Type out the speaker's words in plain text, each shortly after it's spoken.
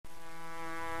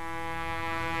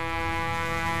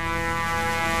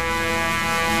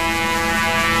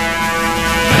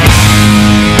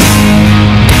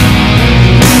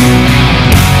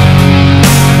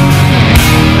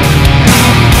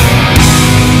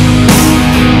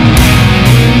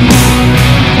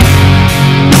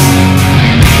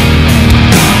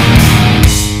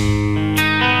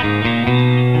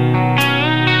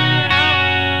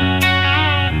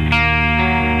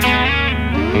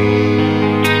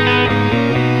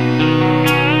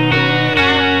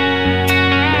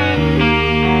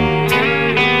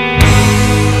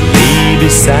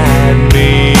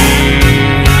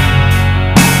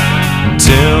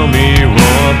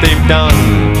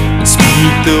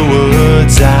the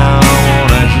words I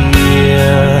wanna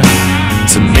hear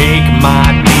to make my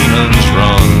demons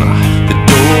run. The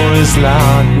door is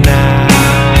locked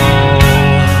now,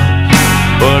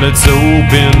 but it's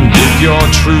open if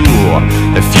you're true.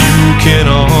 If you can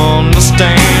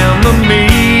understand the me,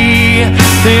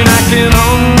 then I can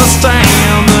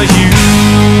understand the you.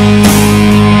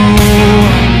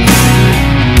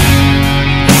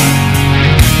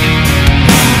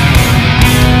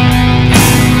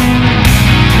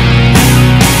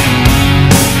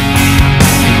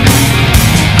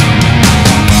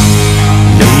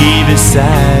 Lay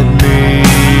beside me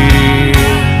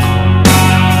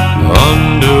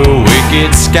under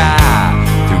wicked sky,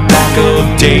 through black of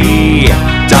day,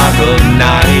 dark of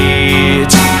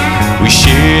night. We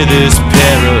share this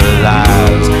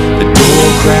paralyzed. The door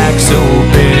cracks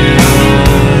open,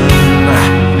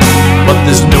 but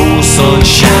there's no sun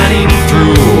shining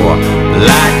through,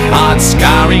 like hot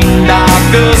scarring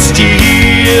darker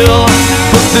steel.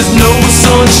 But there's no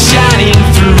sun shining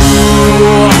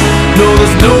through. No,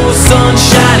 there's no sun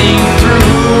shining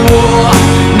through.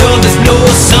 No, there's